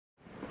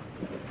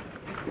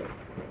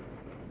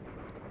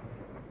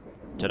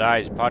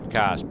Today's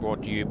podcast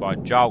brought to you by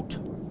Jolt.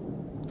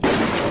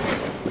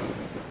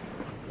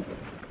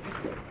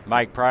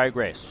 Make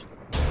progress,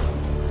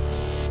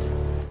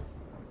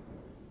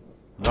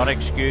 not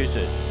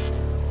excuses.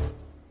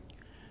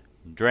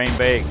 Dream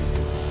big.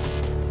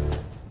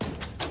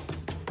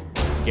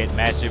 Get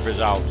massive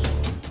results.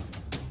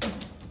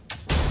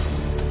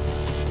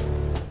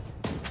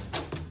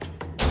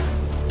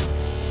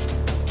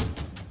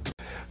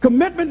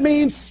 Commitment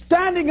means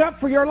standing up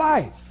for your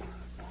life.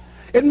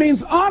 It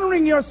means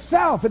honoring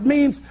yourself. It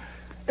means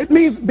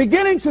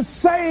beginning to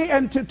say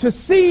and to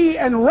see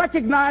and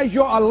recognize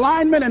your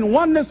alignment and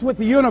oneness with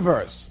the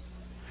universe,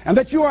 and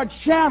that you are a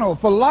channel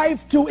for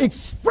life to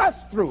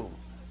express through.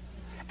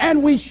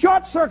 And we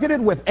short-circuit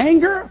it with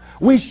anger.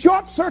 We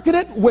short-circuit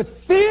it with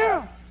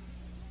fear.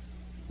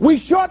 We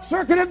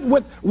short-circuit it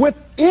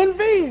with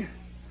envy.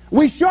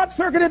 We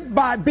short-circuit it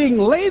by being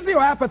lazy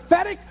or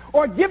apathetic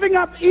or giving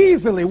up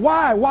easily.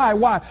 Why?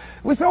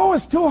 We say, oh,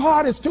 it's too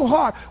hard, it's too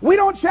hard. We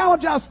don't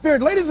challenge our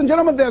spirit. Ladies and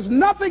gentlemen, there's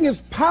nothing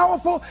as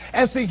powerful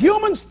as the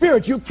human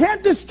spirit. You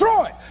can't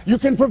destroy it. You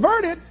can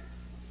pervert it,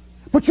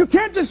 but you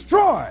can't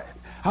destroy it.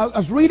 I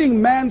was reading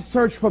Man's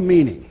Search for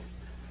Meaning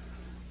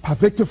by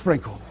Viktor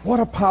Frankl. What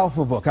a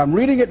powerful book. I'm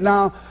reading it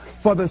now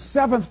for the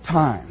 7th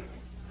time.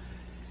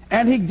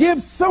 And he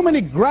gives so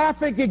many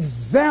graphic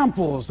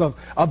examples of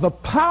the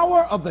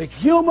power of the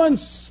human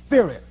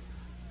spirit.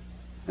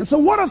 And so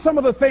what are some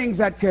of the things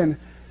that can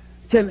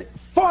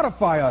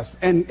fortify us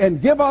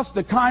and give us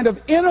the kind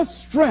of inner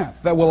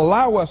strength that will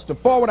allow us to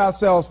forward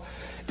ourselves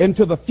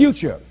into the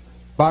future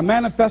by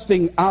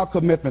manifesting our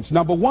commitments?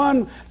 Number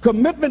one,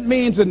 commitment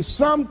means in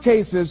some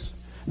cases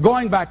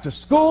going back to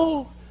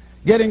school,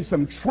 getting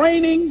some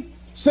training,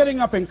 sitting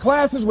up in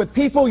classes with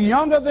people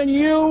younger than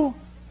you,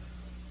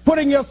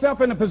 putting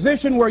yourself in a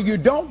position where you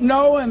don't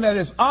know and that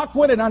is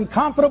awkward and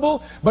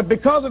uncomfortable, but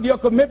because of your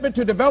commitment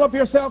to develop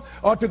yourself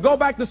or to go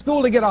back to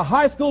school to get a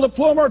high school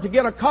diploma or to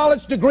get a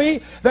college degree,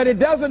 that it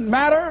doesn't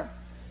matter,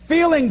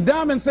 feeling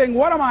dumb and saying,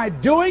 what am I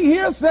doing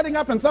here, sitting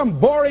up in some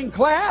boring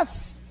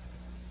class?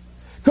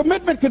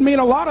 Commitment could mean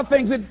a lot of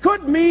things. It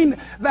could mean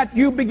that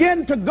you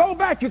begin to go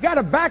back. You got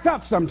to back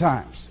up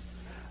sometimes.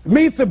 It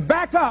means to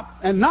back up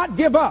and not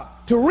give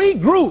up, to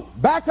regroup,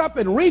 back up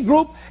and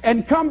regroup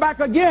and come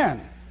back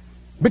again.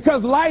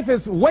 Because life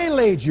has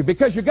waylaid you,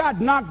 because you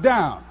got knocked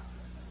down.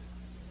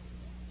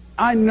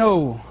 I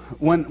know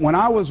when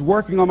I was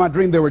working on my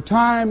dream, there were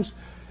times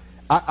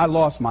I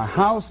lost my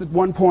house at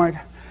one point.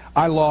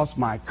 I lost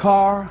my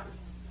car.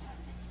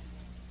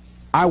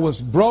 I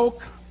was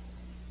broke.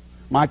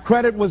 My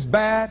credit was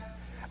bad.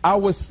 I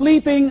was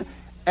sleeping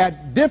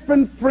at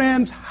different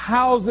friends'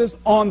 houses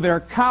on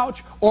their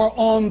couch or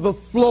on the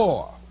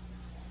floor.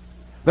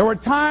 There were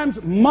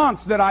times,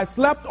 months, that I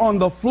slept on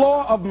the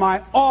floor of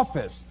my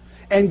office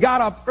and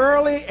got up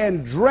early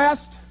and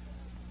dressed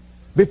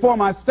before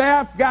my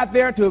staff got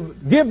there to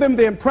give them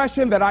the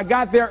impression that I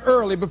got there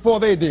early before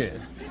they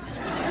did.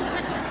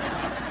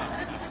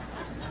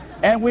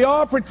 And we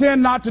all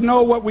pretend not to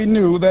know what we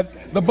knew,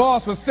 that the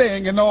boss was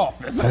staying in the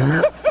office.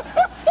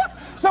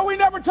 So we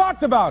never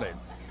talked about it.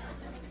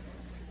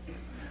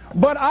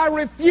 But I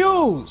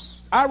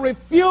refuse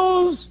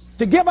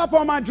to give up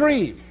on my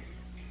dream.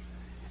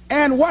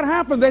 And what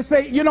happens, they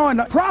say, you know, in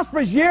the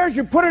prosperous years,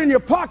 you put it in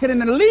your pocket. In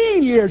the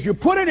lean years, you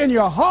put it in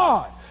your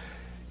heart.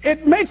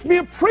 It makes me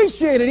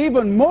appreciate it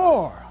even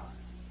more.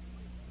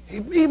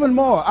 Even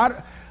more.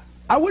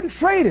 I wouldn't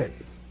trade it.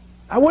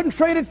 I wouldn't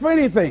trade it for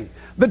anything.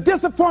 The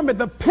disappointment,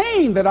 the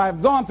pain that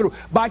I've gone through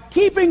by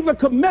keeping the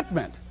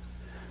commitment.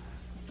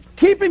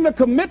 Keeping the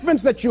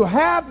commitments that you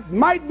have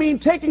might mean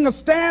taking a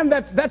stand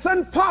that's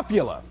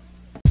unpopular.